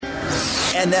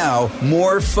And now,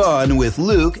 more fun with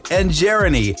Luke and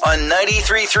Jeremy on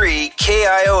 93.3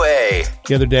 KIOA.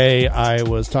 The other day, I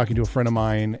was talking to a friend of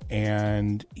mine,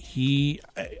 and I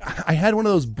had one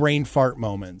of those brain fart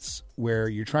moments where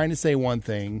you're trying to say one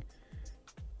thing,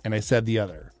 and I said the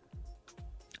other.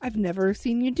 I've never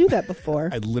seen you do that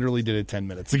before. I literally did it 10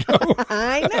 minutes ago.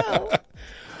 I know.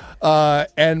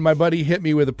 And my buddy hit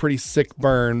me with a pretty sick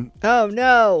burn. Oh,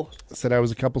 no. Said I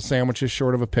was a couple sandwiches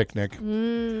short of a picnic.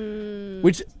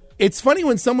 Which, it's funny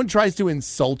when someone tries to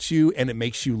insult you and it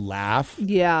makes you laugh.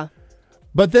 Yeah.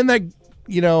 But then that,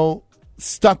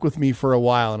 stuck with me for a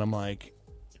while. And I'm like,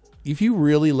 if you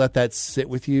really let that sit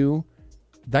with you,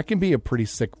 that can be a pretty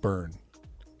sick burn.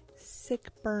 Sick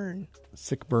burn.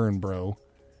 Sick burn, bro.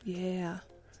 Yeah.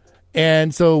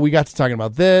 And so we got to talking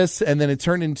about this, and then it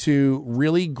turned into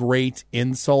really great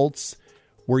insults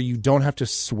where you don't have to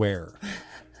swear.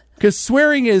 Because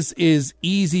swearing is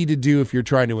easy to do if you're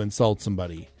trying to insult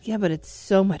somebody. Yeah, but it's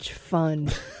so much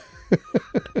fun.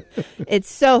 It's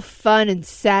so fun and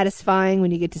satisfying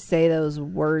when you get to say those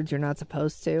words you're not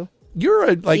supposed to.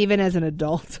 Even as an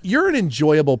adult. You're an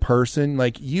enjoyable person.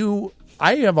 I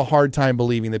have a hard time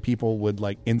believing that people would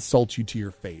insult you to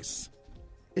your face.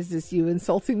 Is this you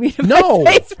insulting me to No.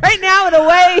 my face right now in a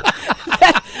way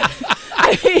that,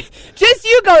 just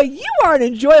you going, you are an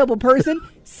enjoyable person,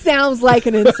 sounds like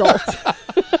an insult.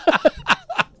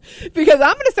 Because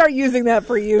I'm going to start using that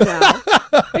for you now.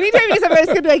 Anytime you do something, it's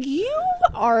going to be like, you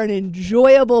are an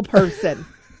enjoyable person.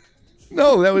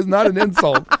 No, that was not an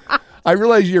insult. I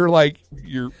realize you're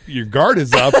your guard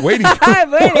is up waiting for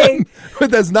I'm waiting.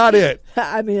 but that's not it.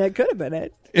 I mean, that could have been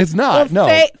it. It's not, well,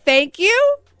 no. Thank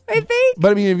you, I think.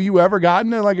 But I mean, have you ever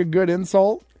gotten a good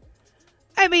insult?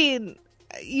 I mean,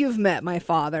 you've met my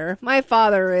father. My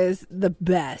father is the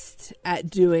best at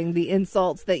doing the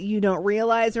insults that you don't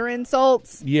realize are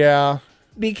insults. Yeah.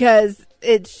 Because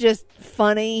it's just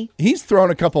funny. He's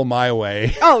thrown a couple my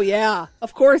way. Oh, yeah.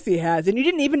 Of course he has. And you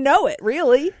didn't even know it,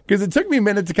 really. Because it took me a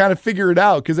minute to kind of figure it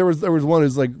out. Because there was one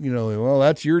who's like, well,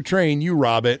 that's your train. You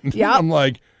rob it. Yeah. I'm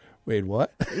like, wait,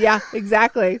 what? Yeah,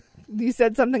 exactly. You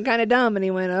said something kind of dumb, and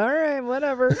he went, all right,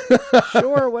 whatever.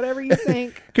 Sure, whatever you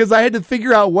think. Because I had to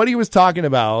figure out what he was talking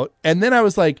about. And then I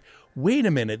was like, wait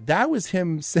a minute. That was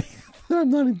him saying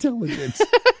I'm not intelligent.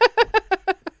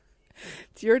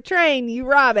 It's your train. You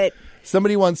rob it.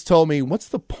 Somebody once told me, what's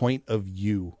the point of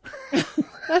you?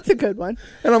 That's a good one.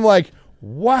 And I'm like,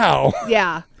 wow.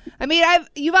 Yeah. I mean,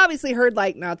 you've obviously heard,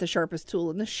 not the sharpest tool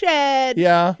in the shed.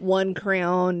 Yeah. One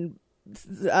crown.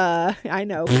 I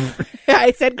know.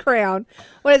 I said crown.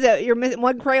 What is it? You're missing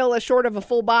one Crayola short of a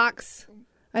full box.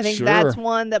 I think that's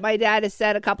one that my dad has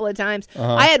said a couple of times.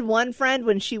 Uh-huh. I had one friend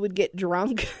when she would get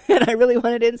drunk and I really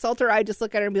wanted to insult her. I'd just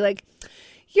look at her and be like,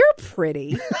 you're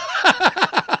pretty.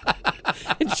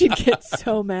 And she'd get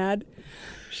so mad.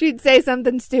 She'd say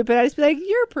something stupid. I'd just be like,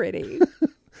 you're pretty.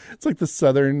 It's like the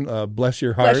Southern bless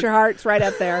your heart. Bless your heart's right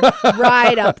up there.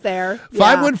 Right up there.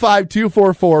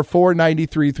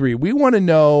 515-244-4933. We want to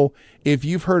know if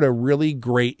you've heard a really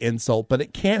great insult, but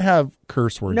it can't have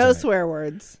curse words. No swear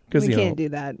words. We can't do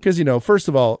that. Because, first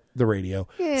of all, the radio.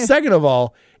 Yeah. Second of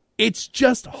all, it's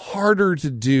just harder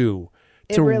to do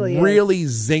to really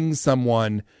zing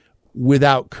someone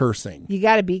without cursing. You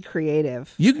got to be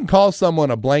creative. You can call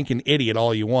someone a blanking idiot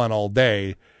all you want all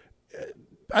day.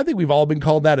 I think we've all been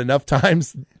called that enough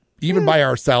times, even by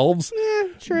ourselves. Yeah,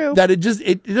 true. That it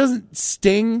doesn't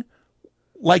sting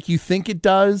like you think it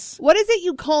does. What is it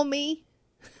you call me?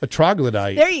 A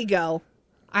troglodyte. There you go.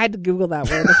 I had to Google that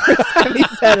word the first time he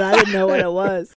said it. I didn't know what it was.